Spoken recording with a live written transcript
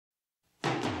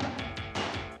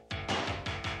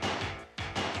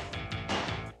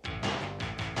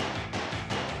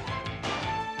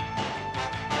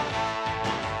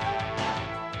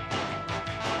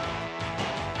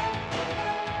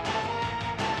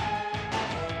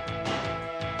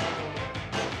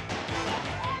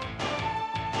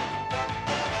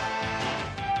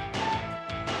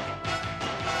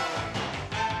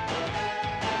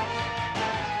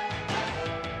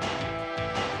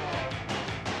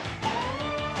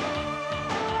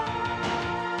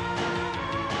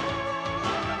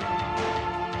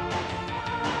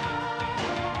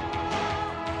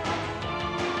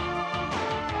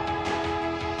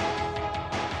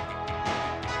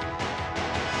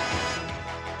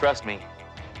Trust me,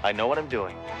 I know what I'm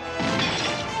doing.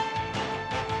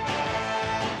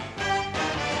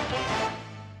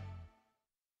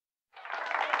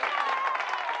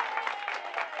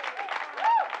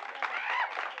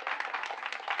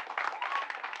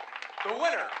 The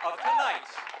winner of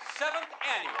tonight's 7th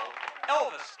annual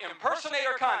Elvis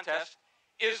Impersonator Contest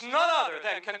is none other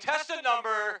than contestant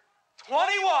number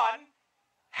 21,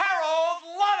 Harold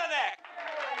Lonanek.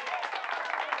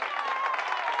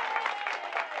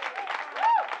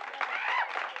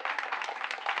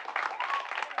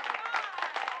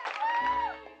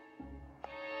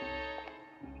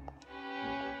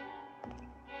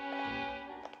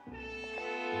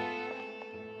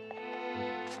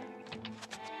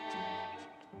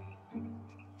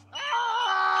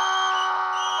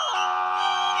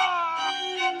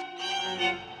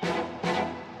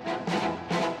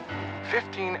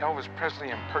 Elvis Presley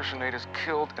impersonators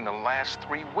killed in the last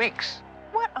 3 weeks.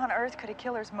 What on earth could a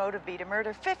killer's motive be to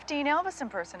murder 15 Elvis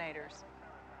impersonators?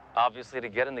 Obviously to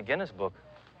get in the Guinness Book.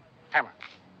 Hammer,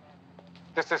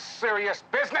 this is serious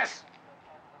business.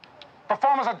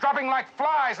 Performers are dropping like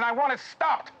flies, and I want it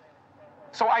stopped.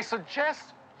 So I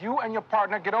suggest you and your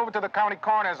partner get over to the county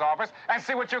coroner's office and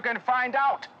see what you can find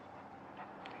out.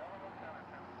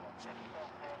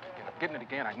 I'm getting it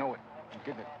again, I know it. I'm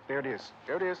getting it. There it is.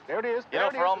 There it is. There it is. You know,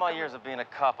 for all my years of being a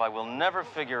cop, I will never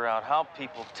figure out how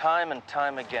people time and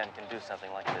time again can do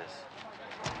something like this.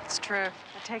 It's true.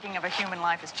 The taking of a human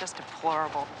life is just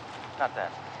deplorable. Not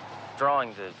that.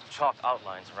 Drawing the chalk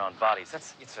outlines around bodies,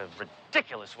 it's a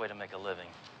ridiculous way to make a living.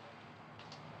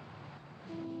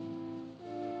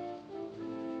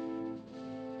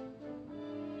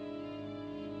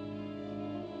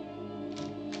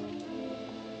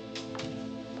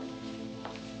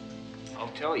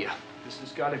 I'll tell you, this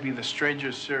has got to be the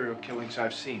strangest serial killings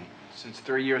I've seen since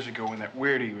 30 years ago when that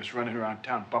weirdo was running around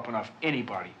town bumping off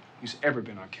anybody who's ever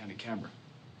been on county camera.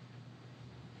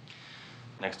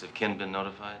 Next of kin been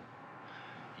notified?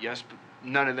 Yes, but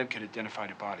none of them could identify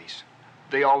the bodies.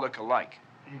 They all look alike,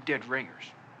 dead ringers.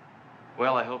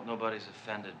 Well, I hope nobody's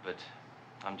offended, but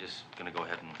I'm just gonna go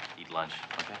ahead and eat lunch,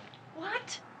 okay?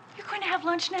 What? You're going to have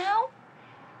lunch now?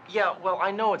 Yeah, well,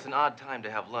 I know it's an odd time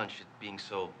to have lunch, it being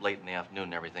so late in the afternoon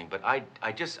and everything, but I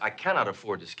cannot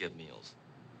afford to skip meals.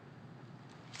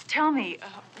 Tell me,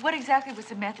 what exactly was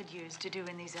the method used to do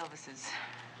in these Elvises?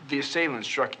 The assailant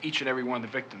struck each and every one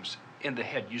of the victims in the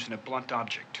head using a blunt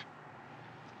object.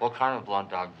 What kind of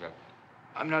blunt object?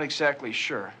 I'm not exactly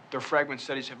sure. Their fragment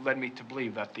studies have led me to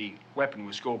believe that the weapon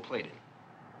was gold-plated.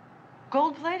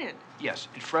 Gold-plated? Yes,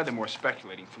 and furthermore,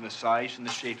 speculating from the size and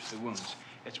the shapes of the wounds,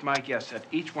 it's my guess that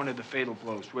each one of the fatal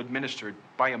blows were administered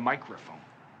by a microphone.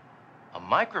 A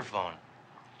microphone?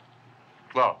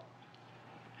 Well,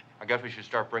 I guess we should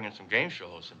start bringing some game show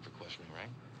hosts in for questioning, right?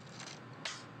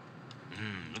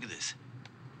 Look at this.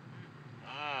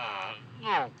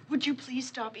 Would you please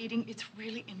stop eating? It's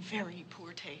really in very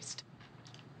poor taste.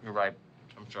 You're right.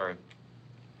 I'm sorry.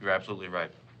 You're absolutely right.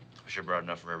 I should have brought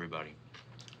enough for everybody.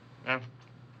 Yeah.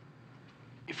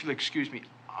 If you'll excuse me,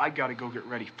 I gotta go get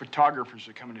ready. Photographers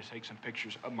are coming to take some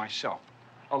pictures of myself,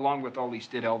 along with all these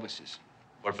dead Elvises.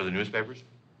 What, for the newspapers?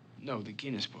 No, the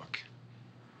Guinness Book.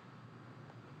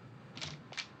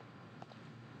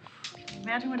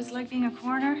 Imagine what it's like being a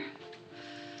coroner.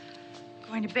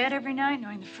 Going to bed every night,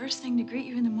 knowing the first thing to greet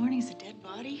you in the morning is a dead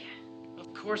body.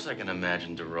 Of course I can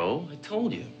imagine, DeRoe. I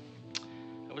told you.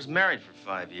 I was married for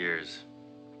 5 years.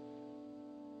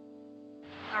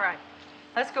 All right,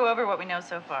 let's go over what we know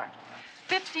so far.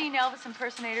 15 Elvis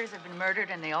impersonators have been murdered,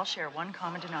 and they all share one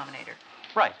common denominator.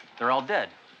 Right. They're all dead.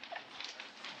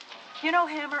 You know,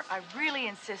 Hammer, I really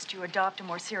insist you adopt a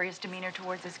more serious demeanor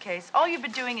towards this case. All you've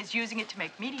been doing is using it to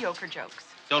make mediocre jokes.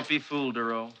 Don't be fooled,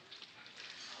 DeRoe.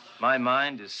 My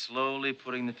mind is slowly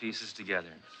putting the pieces together.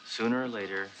 Sooner or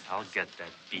later, I'll get that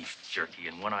beef jerky,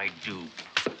 and when I do...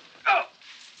 Oh!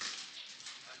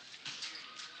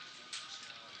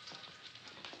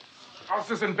 How's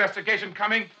this investigation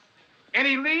coming?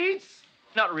 Any leads?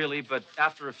 Not really, but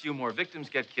after a few more victims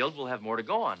get killed, we'll have more to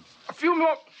go on. A few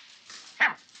more?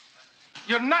 Hammer,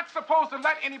 you're not supposed to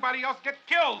let anybody else get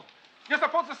killed. You're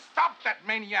supposed to stop that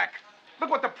maniac. Look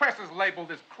what the press has labeled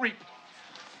this creep.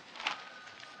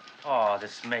 Oh,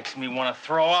 this makes me want to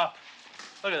throw up.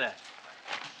 Look at that.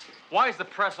 Why is the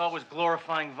press always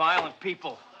glorifying violent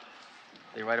people?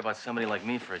 They write about somebody like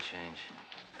me for a change.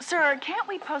 Sir, can't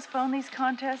we postpone these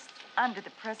contests under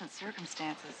the present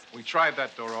circumstances? We tried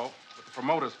that, Doro, but the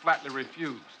promoters flatly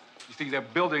refused. You see, they're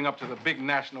building up to the big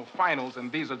national finals,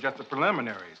 and these are just the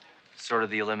preliminaries. Sort of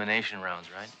the elimination rounds,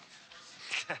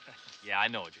 right? Yeah, I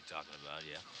know what you're talking about,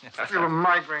 yeah. I feel a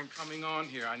migraine coming on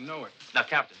here. I know it. Now,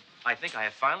 Captain, I think I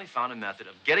have finally found a method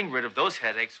of getting rid of those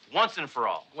headaches once and for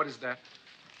all. What is that?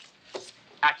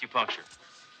 Acupuncture.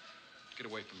 Get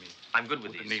away from me. I'm good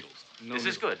with the these. needles. No This needles.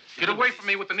 is good. Get away from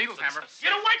me with the needles, Hammer.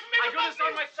 Get away from me with I do this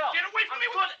on myself. Get away from me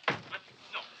with...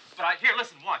 No, but here,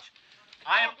 listen, watch.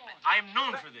 I am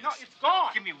known for this. No, it's gone.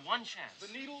 Give me one chance.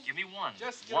 The needles? Give me one.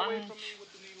 Just get one away from me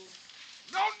with the needles.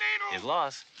 No needles! His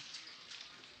loss.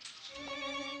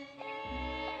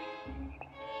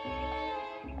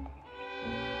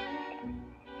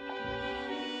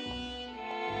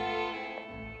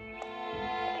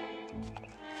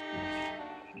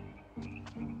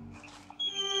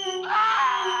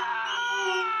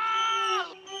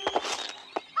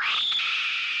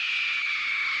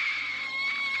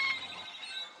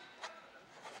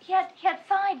 He had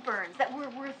sideburns that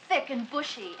were thick and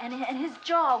bushy, and his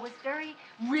jaw was very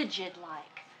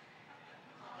rigid-like.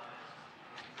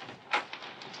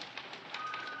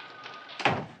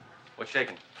 What's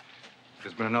shaking?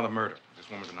 There's been another murder. This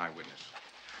woman's an eyewitness.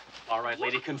 All right,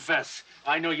 lady, confess.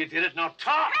 I know you did it. Now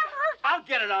talk. Hammer! I'll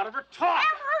get it out of her. Talk.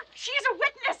 Hammer! She's a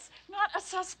witness, not a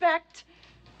suspect.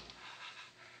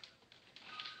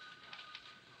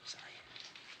 Sorry.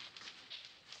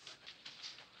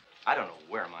 I don't know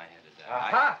where my head is at.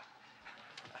 Aha!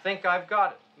 I think I've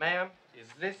got it. Ma'am, is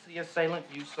this the assailant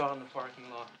you saw in the parking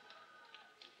lot?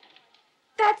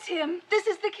 That's him. This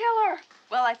is the killer.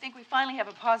 Well, I think we finally have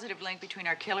a positive link between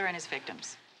our killer and his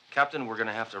victims. Captain, we're going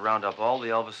to have to round up all the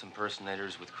Elvis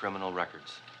impersonators with criminal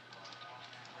records.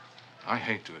 I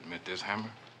hate to admit this, Hammer.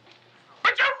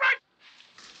 But you're right!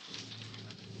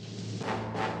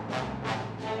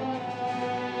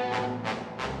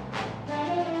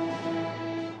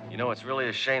 You know, it's really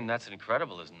a shame That's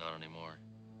Incredible isn't on anymore.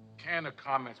 Can of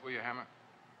comments, will you, Hammer?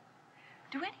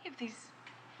 Do any of these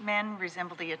men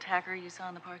resemble the attacker you saw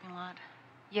in the parking lot?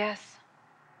 Yes,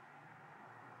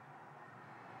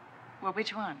 Well,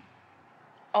 which one?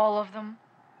 all of them.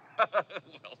 Well,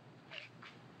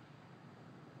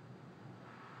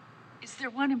 Is there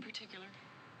one in particular?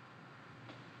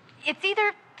 It's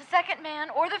either the second man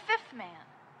or the fifth man.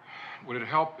 Would it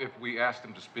help if we asked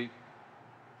him to speak?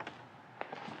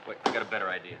 wait, I got a better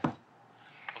idea.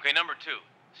 Okay, number 2.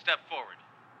 Step forward.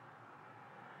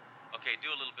 Okay, do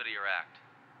a little bit of your act.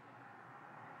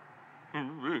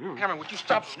 Hammer, would you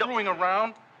stop screwing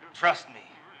around? Trust me.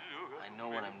 I know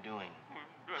what I'm doing.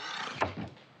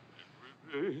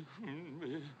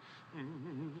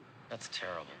 That's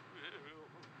terrible.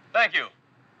 Thank you.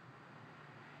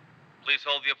 Please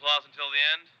hold the applause until the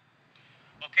end.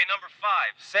 Okay, number 5.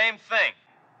 Same thing.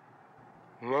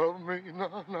 Love me, na,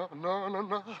 na, na, na,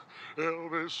 na.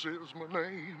 Elvis is my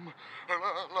name. Na,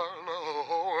 na, na,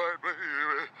 all right,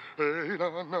 baby. Hey, na,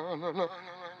 na, na, na, na, na.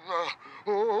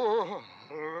 Oh,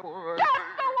 all right, That's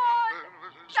baby. the one!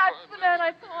 Elvis is That's my the man I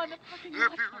name. saw in the parking If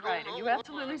lot. you All right, don't are you know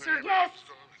absolutely what certain? my name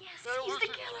Yes, is, he's the Elvis is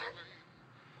killer.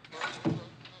 my name.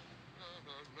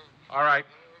 All right.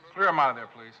 Clear him out of there,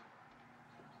 please.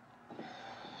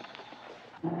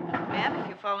 Ma'am, if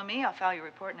you follow me, I'll file your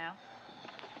report now.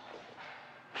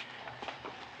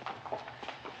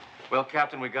 Well,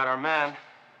 Captain, we got our man.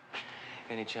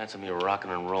 Any chance of me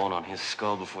rocking and rolling on his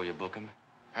skull before you book him?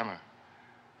 Hammer,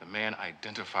 the man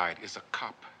identified is a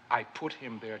cop. I put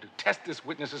him there to test this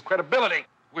witness's credibility.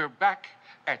 We're back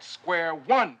at square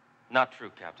one. Not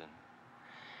true, Captain.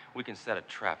 We can set a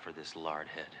trap for this lard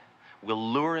head.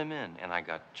 We'll lure him in, and I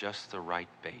got just the right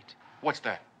bait. What's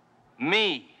that?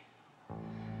 Me.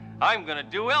 I'm gonna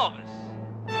do Elvis.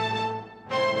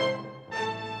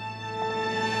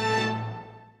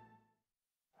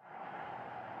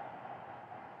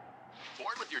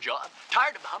 Bored with your job?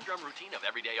 Tired of the humdrum routine of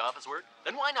everyday office work?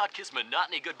 Then why not kiss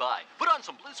monotony goodbye? Put on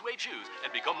some blue suede shoes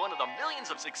and become one of the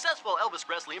millions of successful Elvis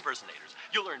Presley impersonators.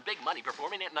 You'll earn big money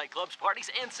performing at nightclubs, parties,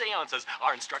 and seances.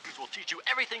 Our instructors will teach you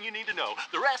everything you need to know.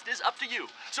 The rest is up to you.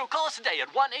 So call us today at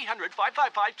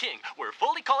 1-800-555-KING. We're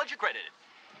fully college accredited.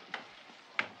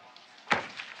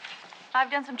 I've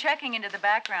done some checking into the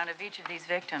background of each of these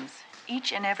victims.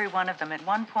 Each and every one of them at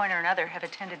one point or another have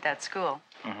attended that school.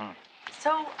 Mm-hmm.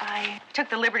 So I took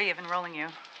the liberty of enrolling you.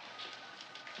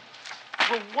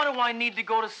 Well, what do I need to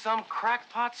go to some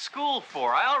crackpot school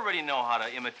for? I already know how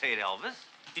to imitate Elvis.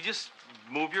 You just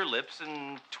move your lips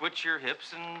and twitch your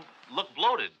hips and look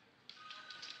bloated.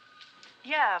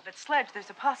 Yeah, but Sledge, there's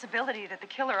a possibility that the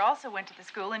killer also went to the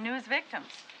school and knew his victims.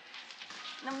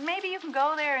 Now, maybe you can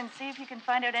go there and see if you can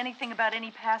find out anything about any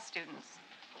past students.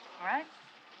 All right?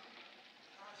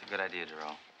 It's a good idea,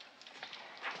 Darrell.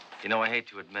 You know, I hate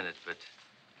to admit it, but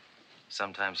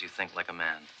sometimes you think like a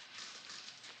man.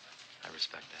 I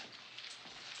respect that.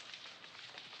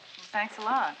 Thanks a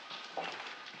lot.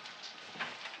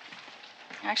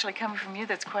 Actually, coming from you,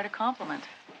 that's quite a compliment.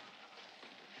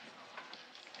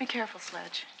 Be careful,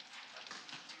 Sledge.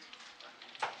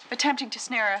 Attempting to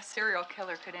snare a serial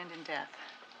killer could end in death.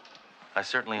 I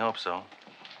certainly hope so.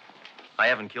 I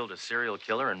haven't killed a serial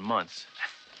killer in months.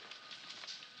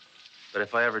 But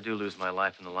if I ever do lose my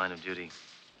life in the line of duty,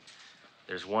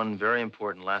 there's one very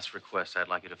important last request I'd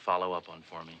like you to follow up on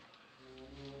for me.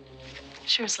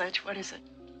 Sure, Sledge. What is it?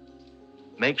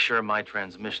 Make sure my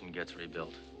transmission gets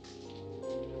rebuilt.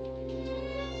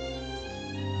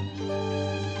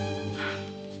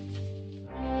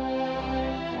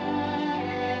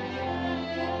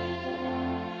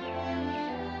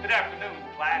 Good afternoon,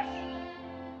 class.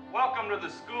 Welcome to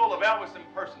the School of Elvis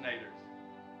Impersonators.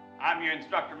 I'm your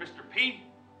instructor, Mr. P.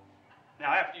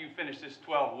 Now, after you finish this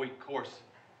 12-week course,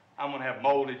 I'm gonna have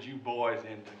molded you boys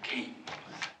into kings.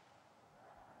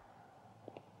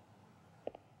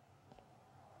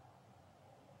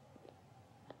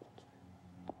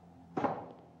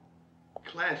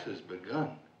 Class has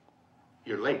begun.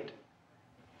 You're late.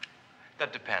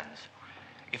 That depends.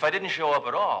 If I didn't show up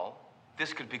at all,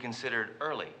 this could be considered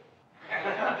early.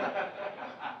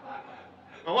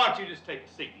 Well, why don't you just take a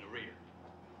seat in the rear?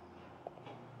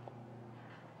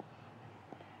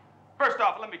 First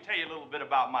off, let me tell you a little bit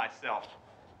about myself.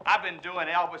 I've been doing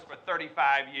Elvis for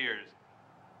 35 years.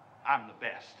 I'm the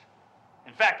best.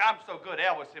 In fact, I'm so good,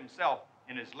 Elvis himself,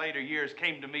 in his later years,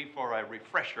 came to me for a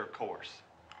refresher course.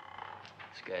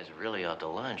 This guy's really out to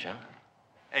lunch, huh?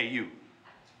 Hey, you.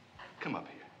 Come up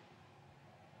here.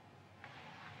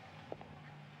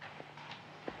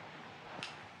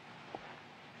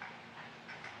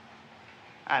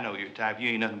 I know your type. You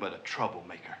ain't nothing but a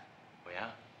troublemaker. Oh,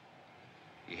 yeah?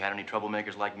 You had any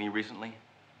troublemakers like me recently?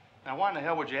 Now, why in the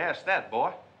hell would you ask that,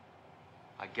 boy?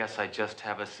 I guess I just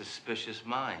have a suspicious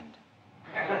mind.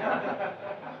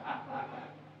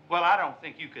 Well, I don't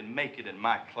think you can make it in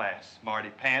my class, Smarty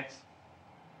Pants.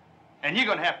 And you're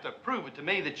gonna have to prove it to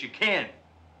me that you can.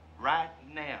 Right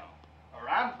now. Or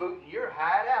I'm booting your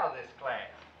hide out of this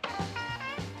class.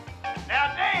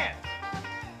 Now, dance!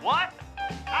 What?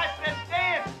 I said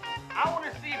dance! I want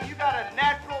to see if you got a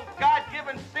natural,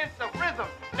 God-given sense of rhythm.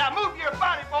 Now move your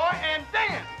body, boy, and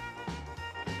dance!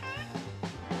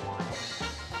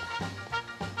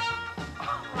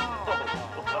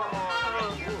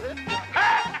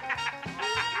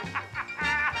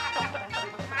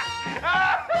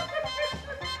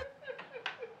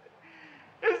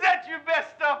 Is that your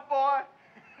best stuff, boy?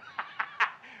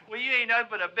 Well, you ain't nothing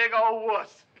but a big old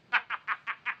wuss.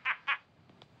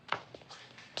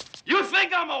 You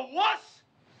think I'm a wuss?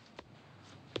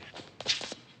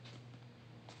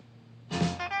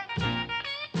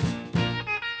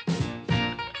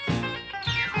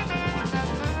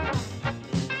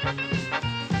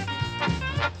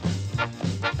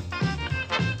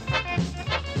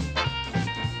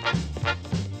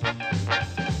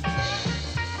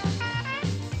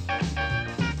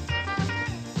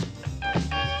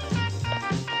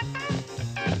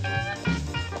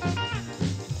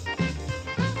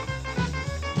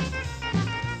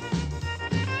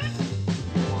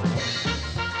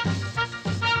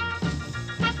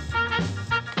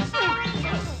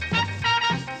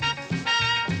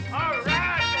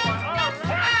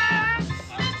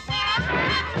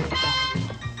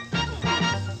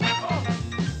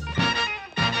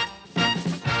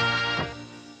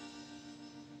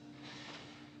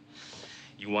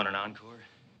 You want an encore?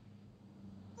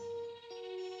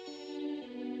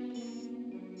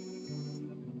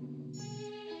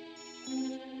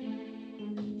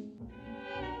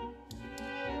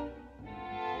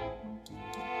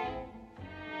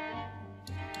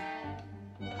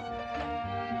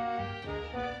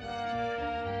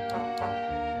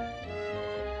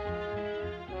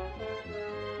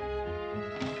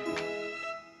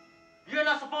 You're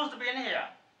not supposed to be in here.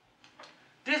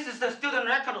 This is the student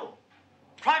record room.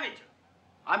 Private.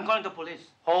 I'm calling the police.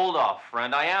 Hold off,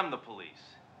 friend. I am the police.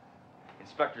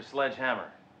 Inspector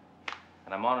Sledgehammer.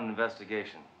 And I'm on an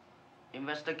investigation.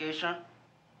 Investigation?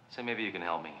 Say, maybe you can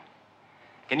help me.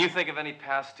 Can you think of any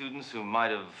past students who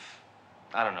might have,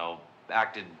 I don't know,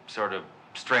 acted sort of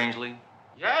strangely?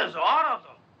 Yes, all of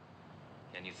them.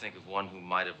 Can you think of one who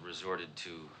might have resorted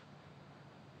to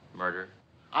murder?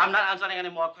 I'm not answering any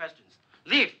more questions.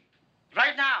 Leave.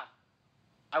 Right now.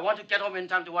 I want to get home in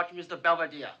time to watch Mr.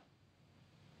 Belvedere.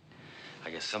 I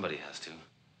guess somebody has to.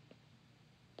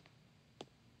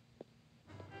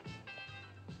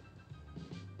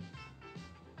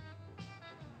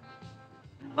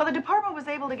 Well, the department was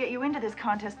able to get you into this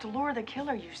contest to lure the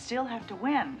killer. You still have to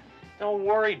win. Don't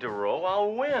worry, DeRoe.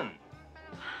 I'll win.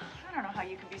 I don't know how how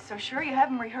you can be so sure you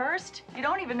haven't rehearsed. You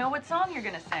don't even know what song you're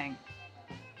gonna sing.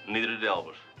 Neither did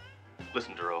Elvis.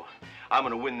 Listen, Duro, I'm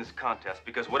gonna win this contest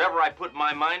because whatever I put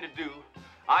my mind to do,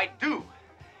 I do.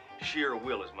 Sheer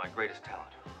will is my greatest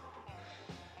talent.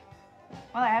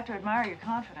 Well, I have to admire your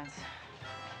confidence.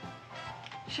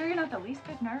 Sure you're not the least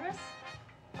bit nervous?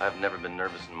 I've never been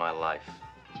nervous in my life.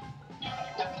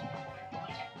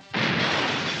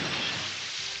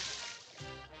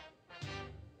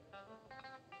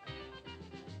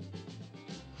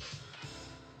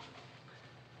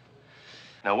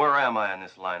 Now, where am I in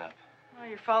this lineup? Well,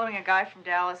 you're following a guy from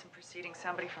Dallas and preceding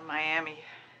somebody from Miami.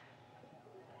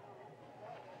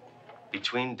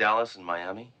 Between Dallas and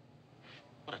Miami?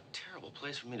 What a terrible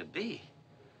place for me to be.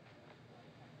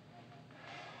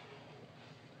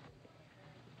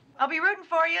 I'll be rooting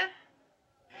for you.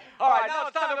 All right, now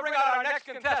it's time to bring out our next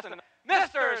contestant,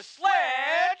 Mr.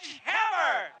 Sledge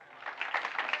Hammer.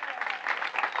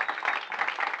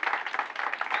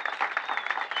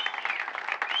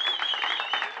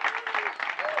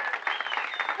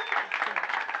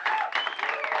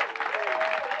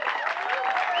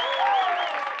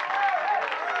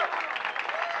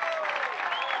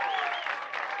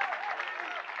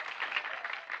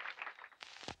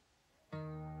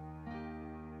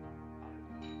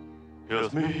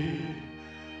 Kiss me,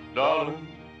 darling.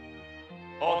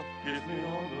 Oh, kiss me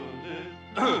on the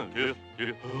lips.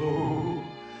 Kiss, oh,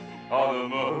 on the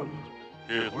mouth.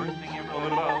 Kiss me on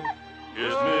the mouth.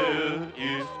 Kiss me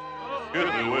east. Kiss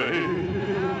me west.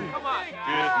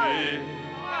 Kiss me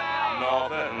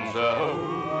north and south.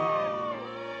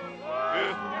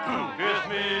 Kiss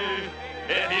me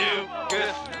if you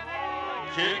kiss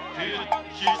kiss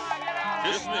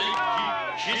me,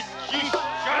 kiss. Shut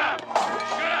up!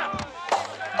 Shut up!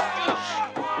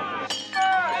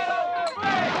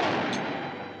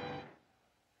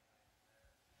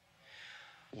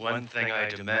 One thing I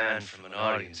demand from an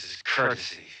audience is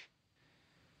courtesy.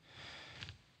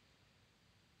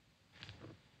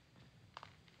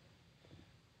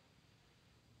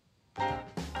 Well,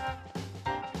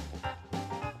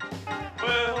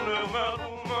 no matter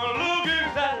woman, look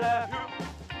exactly like you.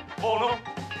 Oh no.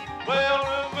 Well,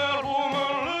 no matter woman,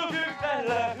 look exactly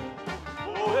like you.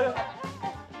 Oh yeah.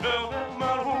 No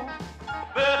matter woman,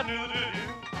 bad news to you.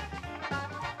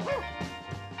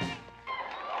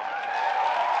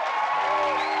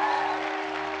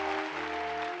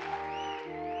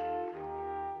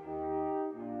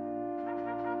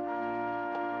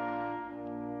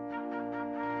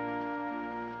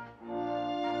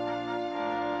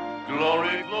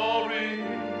 Glory, glory,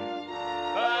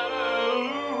 hallelujah.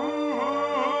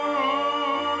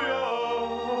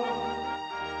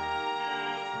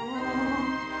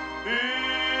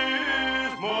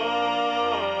 His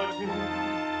mighty,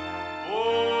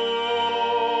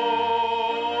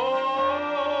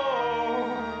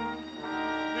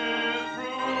 His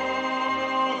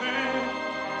truth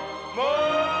is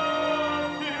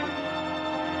mighty.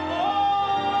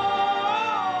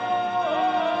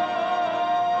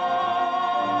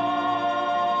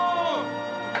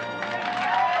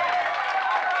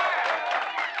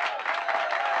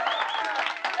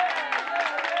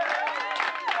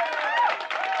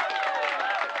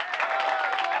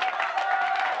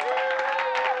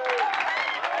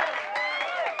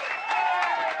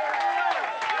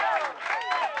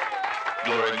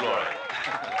 Glory, glory.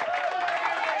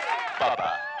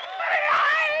 Papa.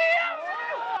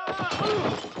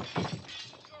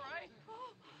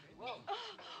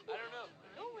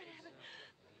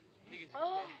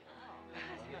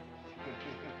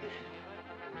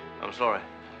 I'm sorry.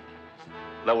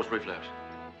 That was reflex.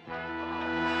 I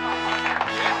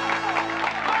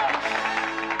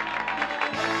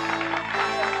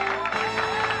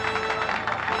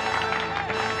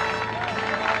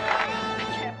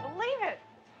can't believe it.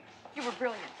 You were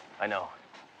brilliant. I know.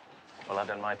 Well, I've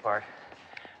done my part.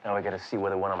 Now I gotta see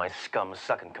whether one of my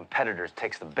scum-sucking competitors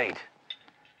takes the bait.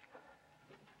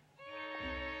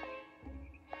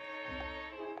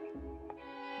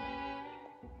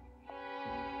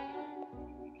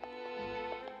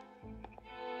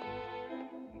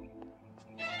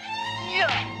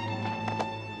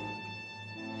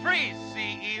 Freeze,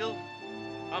 sea eel.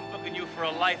 I'm booking you for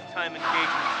a lifetime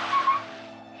engagement.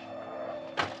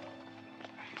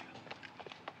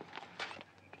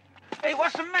 Hey,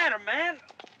 what's the matter, man?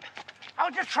 I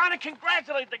was just trying to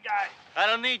congratulate the guy. I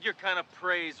don't need your kind of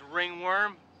praise,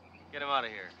 ringworm. Get him out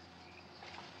of here.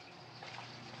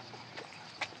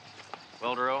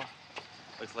 Well, Duro,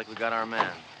 looks like we got our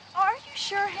man. Are you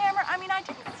sure, Hammer? I mean, I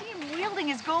didn't see him wielding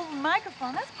his golden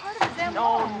microphone. That's part of his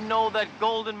MO. No, that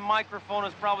golden microphone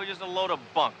is probably just a load of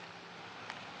bunk.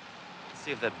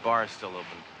 See if that bar is still open.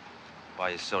 Buy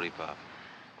you sody pop.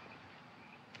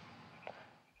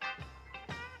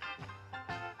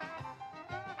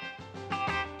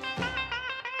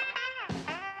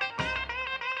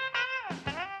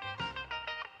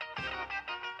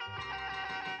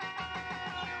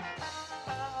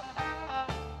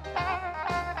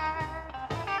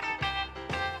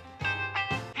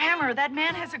 Hammer, that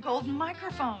man has a golden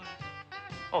microphone.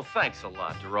 Oh, thanks a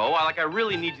lot, Duro. I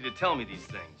really need you to tell me these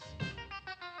things.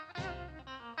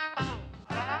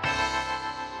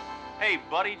 Hey,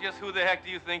 buddy, just who the heck do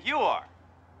you think you are?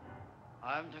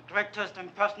 I'm the greatest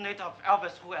impersonator of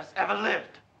Elvis who has ever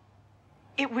lived.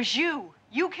 It was you.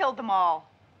 You killed them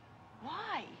all.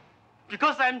 Why?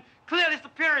 Because I'm clearly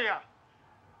superior.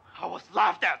 I was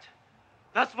laughed at.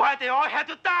 That's why they all had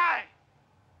to die.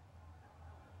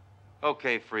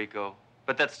 Okay, Frico.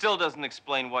 But that still doesn't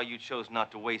explain why you chose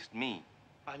not to waste me.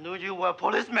 I knew you were a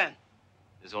policeman.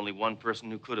 There's only one person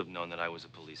who could have known that I was a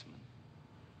policeman.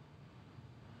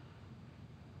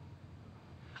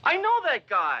 I know that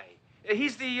guy.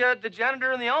 He's the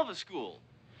janitor in the Elvis school.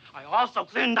 I also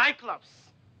clean nightclubs.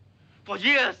 For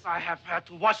years, I have had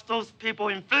to watch those people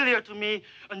inferior to me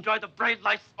enjoy the bright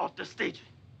lights of the stage.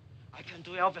 I can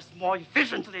do Elvis more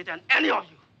efficiently than any of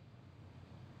you.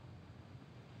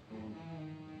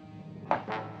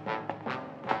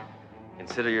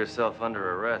 Consider yourself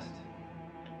under arrest.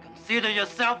 Consider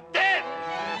yourself dead!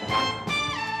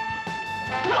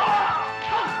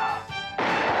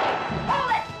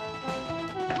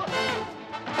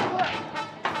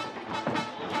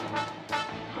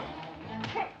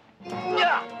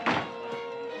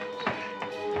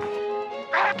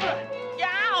 Hold it!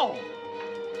 Yow!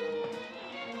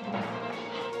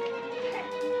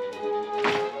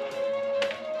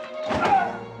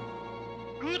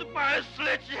 Goodbye,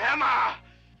 Sledgehammer!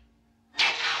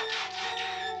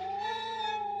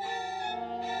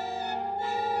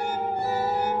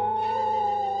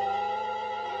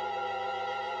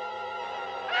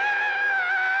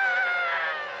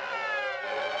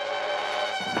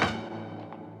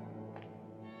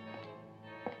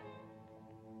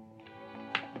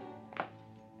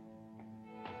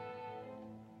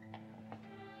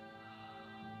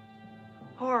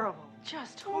 Horrible.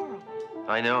 Just horrible.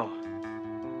 I know.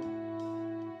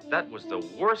 That was the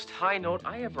worst high note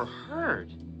I ever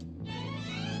heard.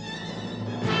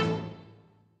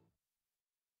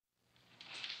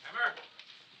 Hammer!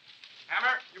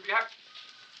 Hammer, you be happy.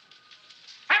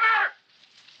 Hammer!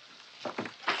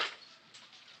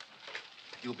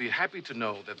 You'll be happy to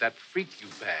know that that freak you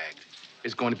bagged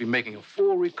is going to be making a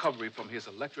full recovery from his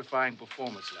electrifying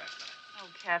performance last night. Oh,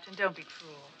 Captain, don't be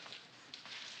cruel.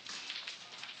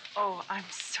 Oh, I'm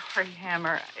sorry,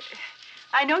 Hammer.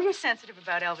 I know you're sensitive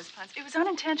about Elvis puns. It was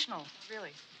unintentional,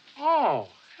 really. Oh,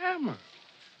 Hammer.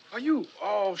 Are you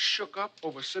all shook up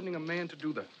over sending a man to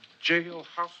do the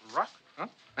jailhouse rock, huh?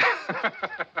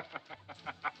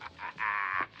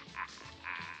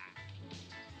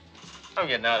 I'm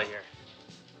getting out of here.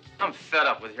 I'm fed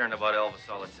up with hearing about Elvis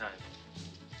all the time.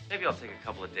 Maybe I'll take a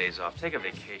couple of days off. Take a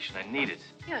vacation. I need it.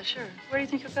 Yeah, sure. Where do you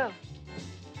think you'll go?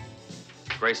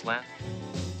 Graceland?